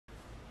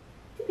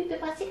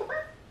Chica?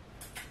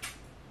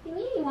 You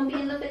mean you want to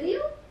be in the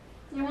video?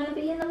 You want to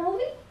be in the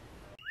movie?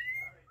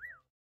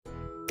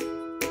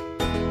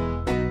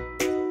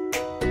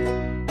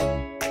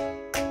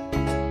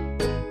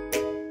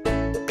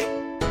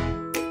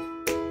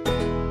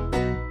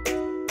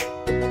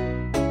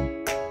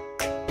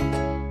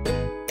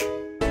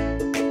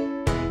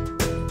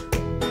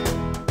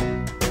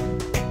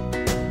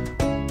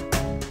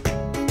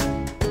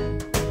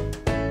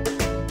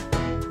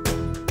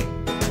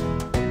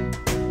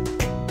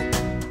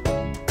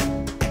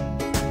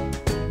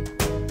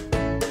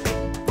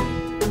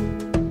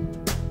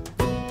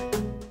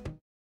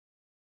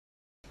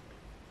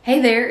 Hey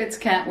there, it's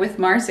Kat with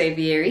Mars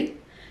Aviary.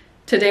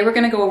 Today we're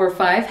going to go over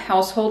 5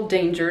 household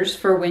dangers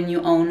for when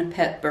you own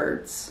pet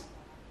birds.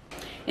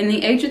 In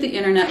the age of the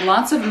internet,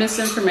 lots of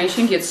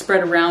misinformation gets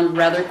spread around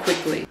rather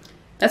quickly.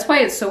 That's why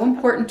it's so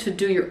important to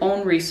do your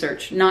own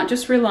research, not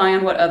just rely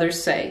on what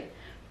others say.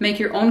 Make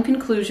your own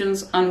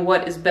conclusions on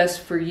what is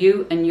best for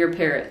you and your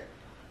parrot.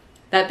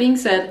 That being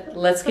said,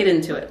 let's get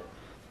into it.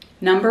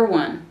 Number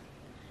 1,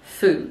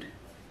 food.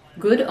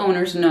 Good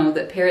owners know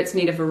that parrots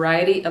need a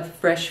variety of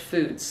fresh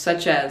foods,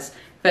 such as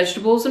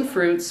vegetables and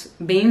fruits,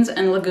 beans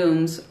and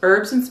legumes,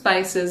 herbs and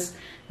spices,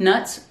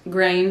 nuts,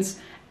 grains,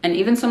 and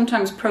even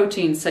sometimes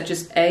proteins such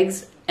as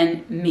eggs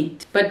and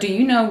meat. But do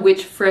you know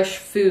which fresh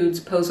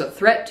foods pose a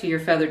threat to your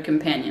feathered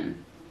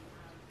companion?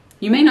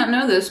 You may not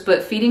know this,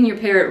 but feeding your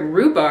parrot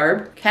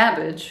rhubarb,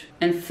 cabbage,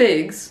 and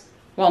figs,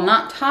 while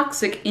not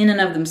toxic in and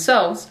of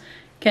themselves,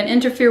 can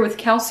interfere with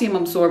calcium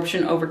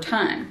absorption over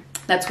time.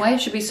 That's why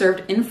it should be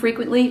served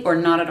infrequently or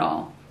not at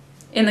all.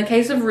 In the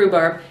case of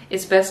rhubarb,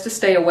 it's best to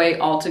stay away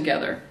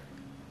altogether.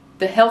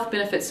 The health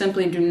benefits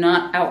simply do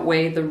not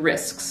outweigh the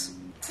risks.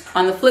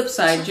 On the flip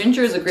side,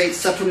 ginger is a great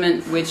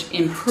supplement which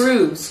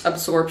improves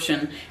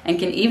absorption and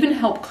can even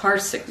help car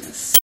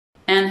sickness.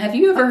 And have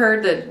you ever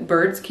heard that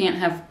birds can't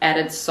have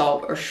added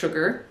salt or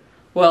sugar?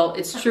 Well,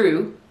 it's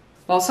true.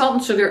 While salt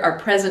and sugar are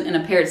present in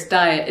a parrot's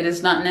diet, it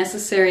is not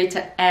necessary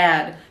to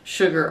add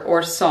sugar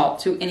or salt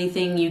to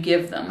anything you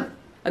give them.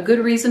 A good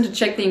reason to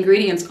check the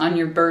ingredients on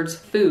your bird's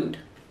food.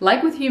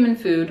 Like with human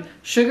food,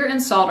 sugar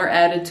and salt are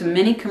added to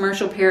many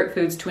commercial parrot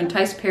foods to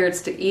entice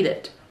parrots to eat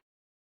it.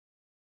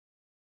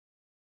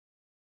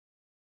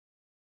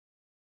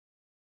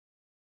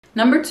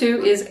 Number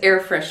 2 is air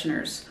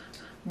fresheners.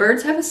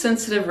 Birds have a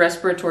sensitive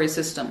respiratory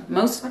system.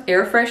 Most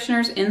air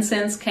fresheners,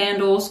 incense,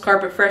 candles,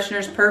 carpet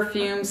fresheners,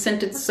 perfume,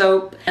 scented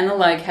soap, and the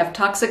like have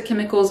toxic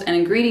chemicals and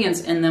ingredients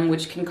in them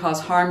which can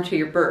cause harm to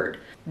your bird.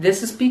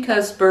 This is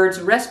because birds'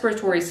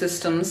 respiratory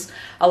systems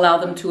allow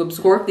them to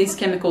absorb these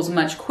chemicals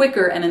much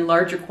quicker and in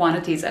larger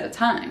quantities at a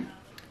time.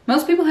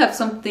 Most people have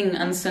something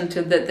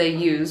unscented that they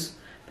use,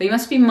 but you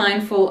must be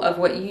mindful of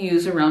what you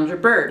use around your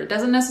bird. It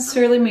doesn't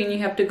necessarily mean you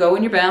have to go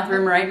in your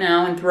bathroom right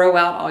now and throw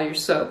out all your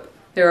soap.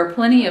 There are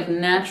plenty of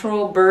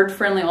natural,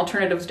 bird-friendly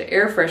alternatives to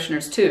air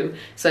fresheners too,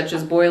 such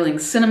as boiling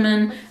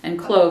cinnamon and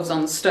cloves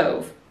on the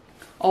stove.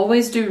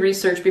 Always do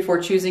research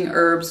before choosing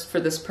herbs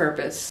for this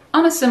purpose.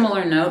 On a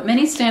similar note,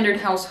 many standard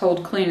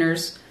household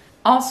cleaners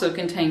also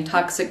contain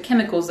toxic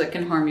chemicals that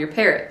can harm your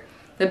parrot.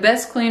 The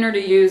best cleaner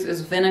to use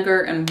is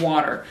vinegar and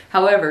water.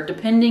 However,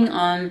 depending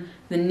on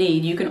the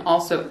need, you can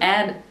also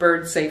add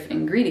bird-safe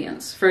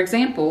ingredients. For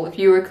example, if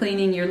you were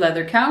cleaning your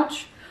leather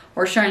couch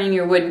or shining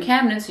your wooden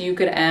cabinets, you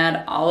could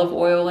add olive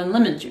oil and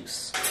lemon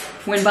juice.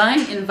 When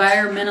buying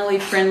environmentally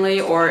friendly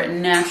or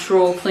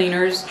natural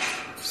cleaners,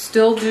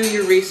 still do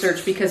your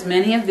research because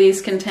many of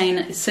these contain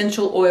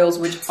essential oils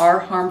which are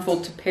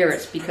harmful to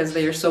parrots because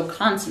they are so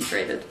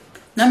concentrated.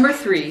 Number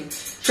 3,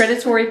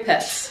 predatory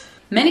pets.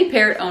 Many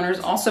parrot owners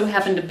also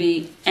happen to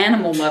be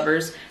animal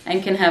lovers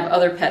and can have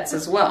other pets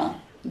as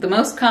well. The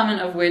most common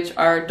of which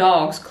are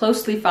dogs,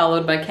 closely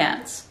followed by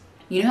cats.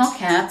 You know how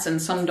cats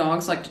and some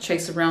dogs like to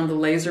chase around the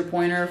laser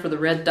pointer for the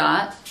red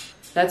dot?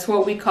 That's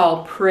what we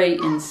call prey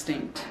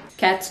instinct.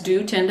 Cats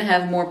do tend to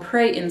have more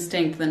prey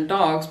instinct than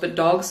dogs, but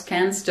dogs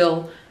can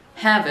still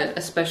have it,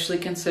 especially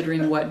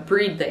considering what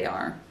breed they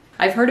are.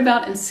 I've heard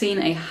about and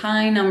seen a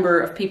high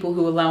number of people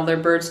who allow their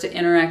birds to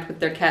interact with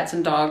their cats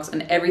and dogs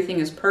and everything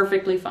is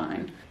perfectly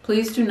fine.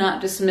 Please do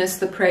not dismiss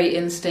the prey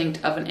instinct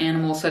of an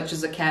animal such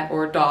as a cat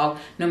or a dog,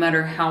 no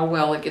matter how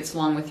well it gets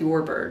along with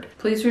your bird.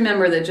 Please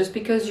remember that just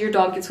because your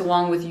dog gets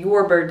along with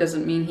your bird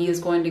doesn't mean he is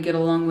going to get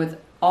along with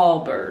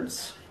all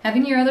birds.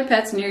 Having your other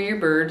pets near your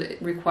bird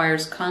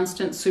requires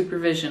constant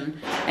supervision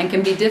and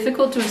can be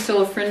difficult to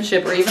instill a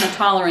friendship or even a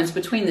tolerance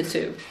between the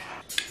two.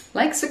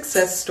 Like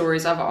success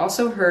stories, I've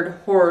also heard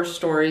horror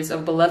stories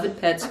of beloved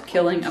pets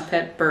killing a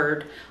pet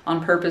bird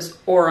on purpose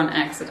or on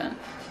accident.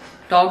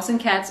 Dogs and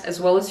cats, as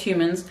well as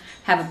humans,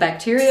 have a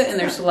bacteria in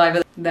their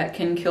saliva that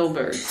can kill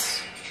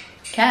birds.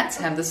 Cats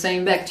have the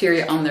same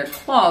bacteria on their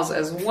claws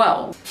as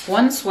well.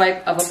 One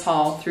swipe of a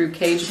paw through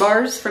cage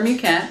bars from your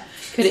cat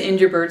could end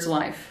your bird's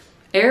life.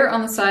 Err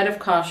on the side of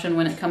caution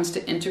when it comes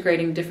to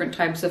integrating different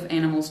types of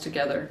animals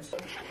together.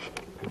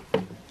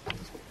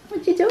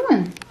 What you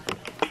doing?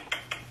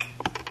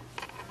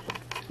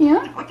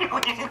 Yeah?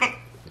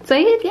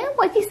 Say it again.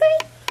 What'd you say?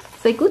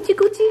 Say Gucci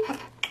Gucci.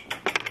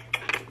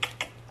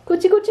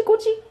 Gucci, Gucci,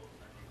 Gucci.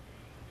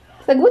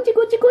 Say Gucci,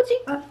 Gucci,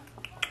 Gucci.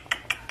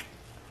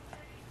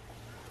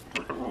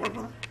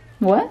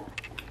 What?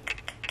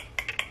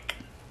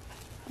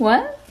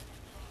 What?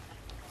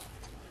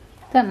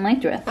 Is that my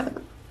dress? Is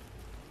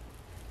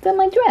that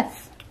my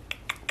dress?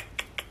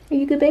 Are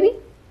you good, baby?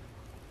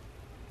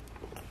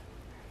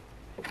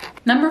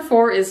 Number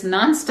 4 is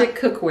non-stick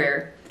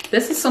cookware.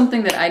 This is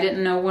something that I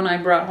didn't know when I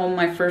brought home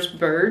my first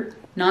bird.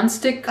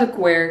 Non-stick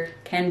cookware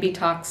can be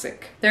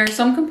toxic. There are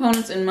some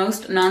components in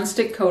most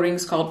non-stick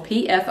coatings called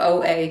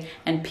PFOA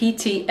and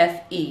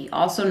PTFE,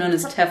 also known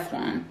as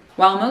Teflon.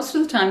 While most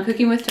of the time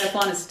cooking with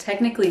Teflon is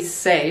technically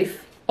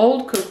safe,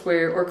 old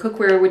cookware or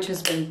cookware which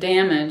has been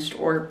damaged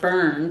or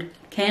burned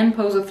can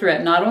pose a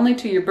threat not only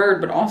to your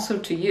bird but also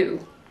to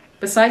you.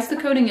 Besides the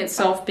coating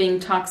itself being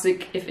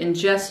toxic if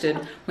ingested,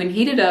 when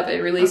heated up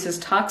it releases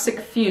toxic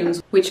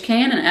fumes which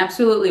can and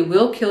absolutely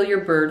will kill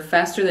your bird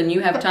faster than you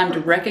have time to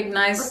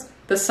recognize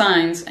the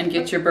signs and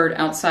get your bird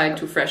outside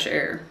to fresh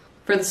air.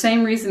 For the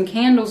same reason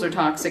candles are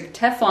toxic,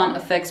 Teflon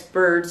affects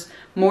birds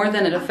more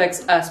than it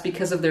affects us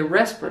because of their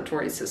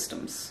respiratory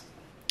systems.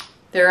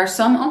 There are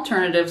some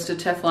alternatives to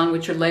Teflon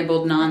which are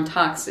labeled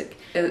non-toxic.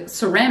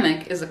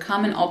 Ceramic is a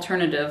common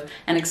alternative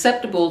and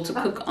acceptable to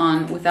cook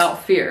on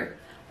without fear.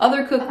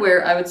 Other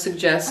cookware I would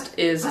suggest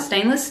is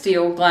stainless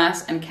steel,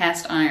 glass, and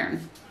cast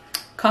iron.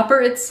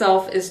 Copper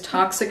itself is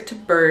toxic to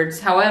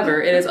birds,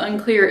 however, it is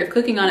unclear if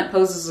cooking on it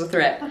poses a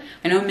threat.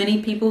 I know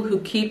many people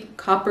who keep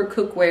copper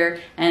cookware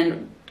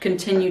and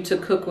continue to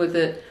cook with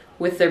it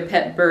with their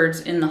pet birds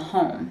in the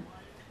home.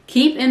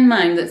 Keep in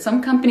mind that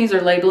some companies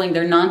are labeling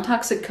their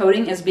non-toxic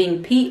coating as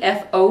being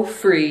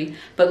PFO-free,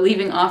 but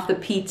leaving off the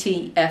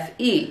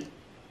PTFE.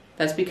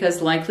 That's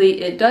because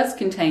likely it does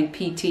contain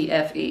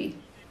PTFE.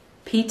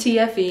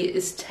 PTFE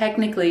is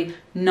technically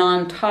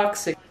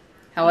non-toxic.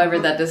 However,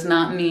 that does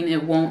not mean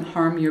it won't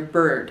harm your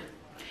bird.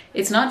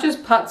 It's not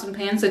just pots and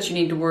pans that you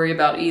need to worry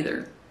about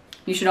either.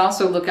 You should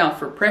also look out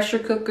for pressure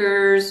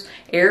cookers,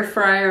 air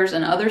fryers,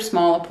 and other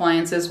small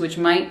appliances which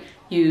might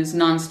use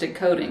non-stick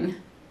coating.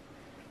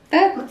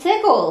 That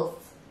tickles!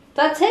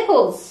 That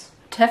tickles!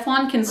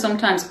 Teflon can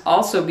sometimes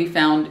also be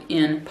found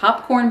in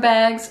popcorn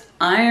bags,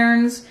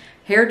 irons,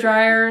 hair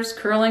dryers,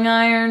 curling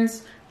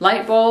irons,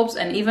 light bulbs,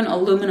 and even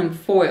aluminum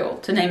foil,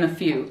 to name a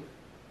few.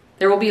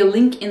 There will be a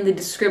link in the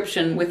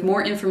description with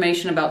more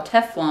information about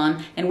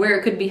Teflon and where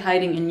it could be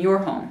hiding in your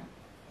home.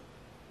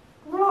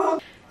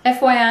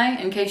 FYI,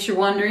 in case you're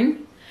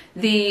wondering,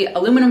 the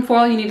aluminum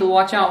foil you need to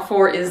watch out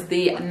for is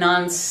the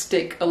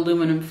non-stick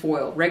aluminum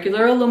foil.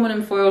 Regular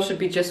aluminum foil should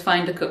be just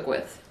fine to cook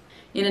with.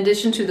 In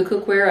addition to the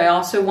cookware, I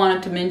also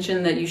wanted to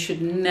mention that you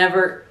should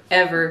never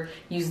ever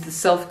use the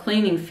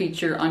self-cleaning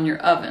feature on your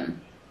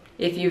oven.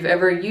 If you've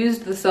ever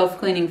used the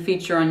self-cleaning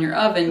feature on your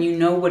oven, you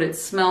know what it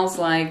smells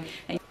like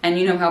and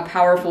you know how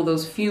powerful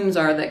those fumes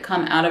are that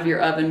come out of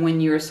your oven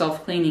when you are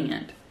self-cleaning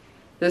it.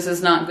 This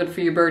is not good for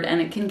your bird and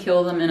it can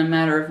kill them in a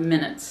matter of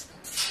minutes.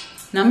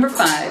 Number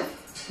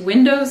 5,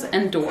 windows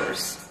and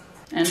doors.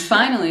 And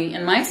finally,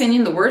 in my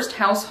opinion, the worst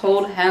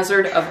household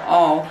hazard of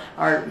all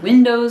are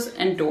windows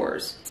and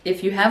doors.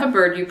 If you have a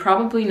bird, you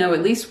probably know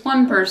at least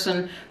one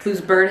person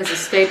whose bird has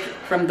escaped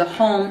from the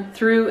home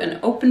through an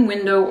open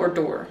window or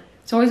door.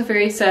 It's always a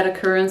very sad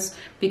occurrence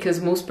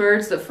because most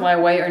birds that fly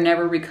away are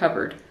never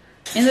recovered.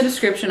 In the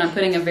description, I'm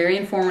putting a very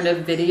informative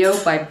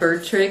video by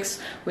Bird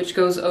Tricks, which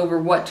goes over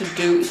what to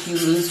do if you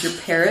lose your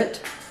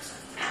parrot.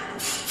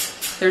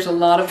 There's a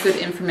lot of good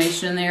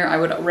information in there. I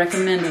would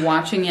recommend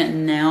watching it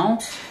now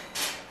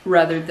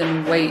rather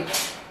than wait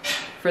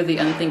for the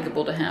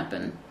unthinkable to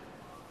happen.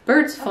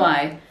 Birds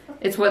fly.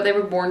 It's what they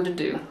were born to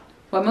do.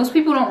 What most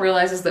people don't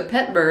realize is that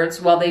pet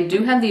birds, while they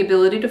do have the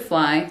ability to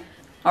fly,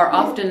 are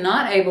often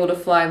not able to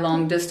fly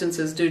long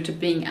distances due to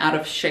being out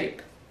of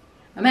shape.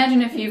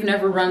 Imagine if you've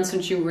never run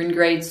since you were in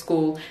grade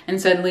school and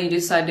suddenly you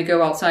decide to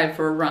go outside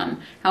for a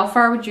run. How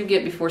far would you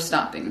get before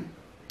stopping?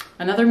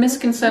 Another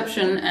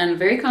misconception and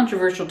very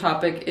controversial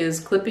topic is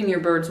clipping your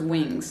bird's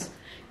wings.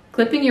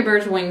 Clipping your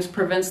bird's wings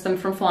prevents them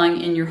from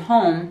flying in your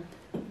home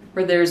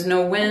where there is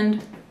no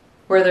wind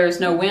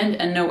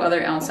and no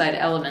other outside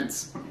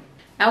elements.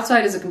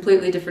 Outside is a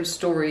completely different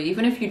story.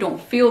 Even if you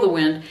don't feel the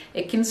wind,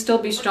 it can still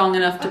be strong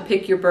enough to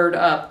pick your bird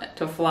up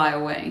to fly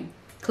away.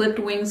 Clipped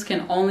wings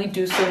can only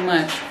do so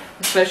much,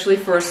 especially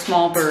for a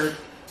small bird.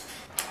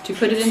 To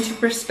put it into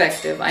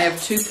perspective, I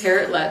have 2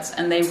 parrotlets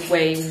and they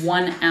weigh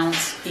 1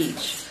 ounce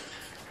each.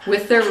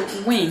 With their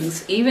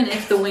wings, even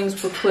if the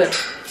wings were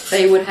clipped,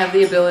 they would have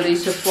the ability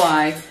to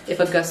fly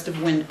if a gust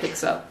of wind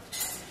picks up.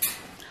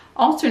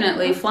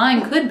 Alternately,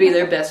 flying could be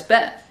their best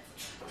bet,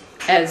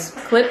 as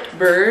clipped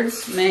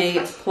birds may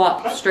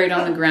plop straight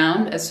on the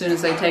ground. As soon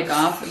as they take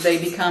off, they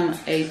become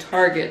a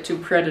target to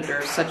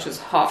predators such as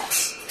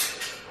hawks.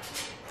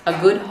 A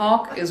good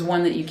hawk is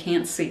one that you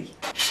can't see.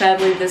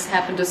 Sadly, this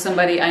happened to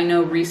somebody I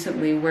know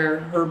recently where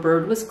her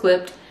bird was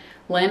clipped,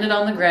 landed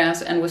on the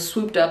grass, and was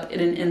swooped up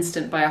in an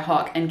instant by a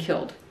hawk and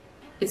killed.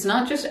 It's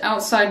not just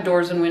outside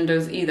doors and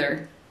windows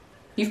either.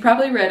 You've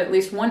probably read at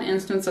least one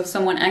instance of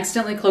someone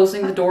accidentally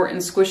closing the door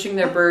and squishing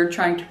their bird,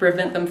 trying to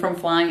prevent them from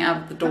flying out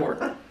of the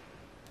door.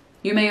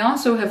 You may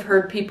also have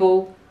heard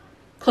people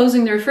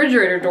closing the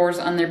refrigerator doors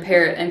on their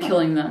parrot and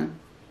killing them.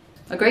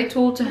 A great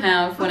tool to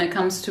have when it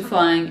comes to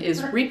flying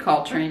is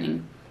recall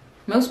training.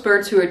 Most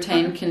birds who are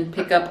tame can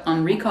pick up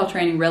on recall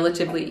training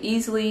relatively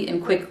easily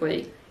and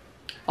quickly,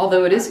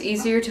 although it is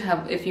easier to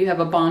have if you have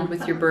a bond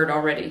with your bird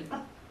already.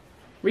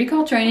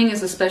 Recall training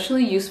is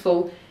especially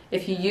useful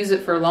if you use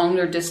it for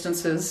longer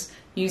distances,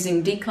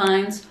 using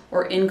declines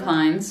or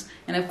inclines,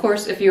 and of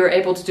course if you are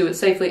able to do it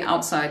safely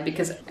outside,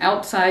 because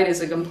outside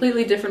is a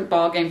completely different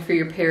ballgame for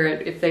your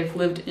parrot if they've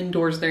lived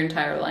indoors their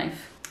entire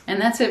life. And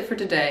that's it for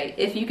today.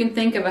 If you can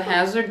think of a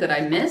hazard that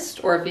I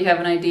missed, or if you have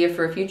an idea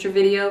for a future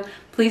video,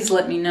 please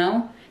let me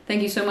know.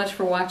 Thank you so much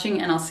for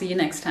watching, and I'll see you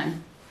next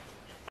time.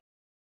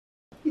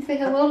 You say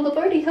hello to the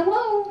birdie.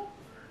 Hello.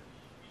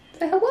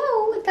 Say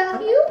hello. Is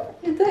that you?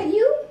 Is that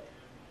you?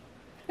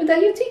 Is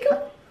that you,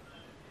 Tico?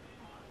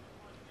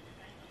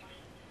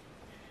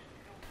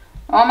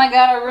 Oh my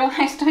god, I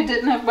realized I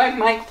didn't have my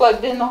mic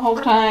plugged in the whole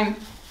time.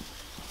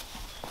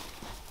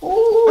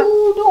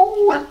 Oh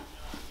no.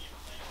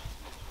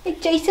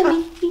 He's chasing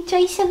me. He's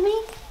chasing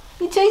me.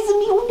 He's chasing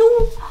me. Oh no.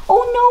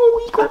 Oh no.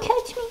 He gonna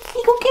catch me.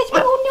 He gonna catch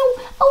me. Oh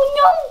no. Oh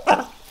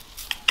no.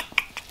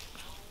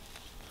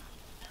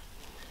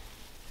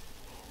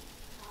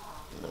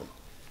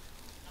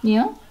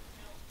 Yeah?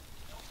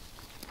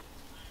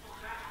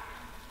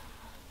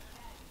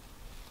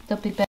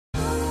 Don't be bad.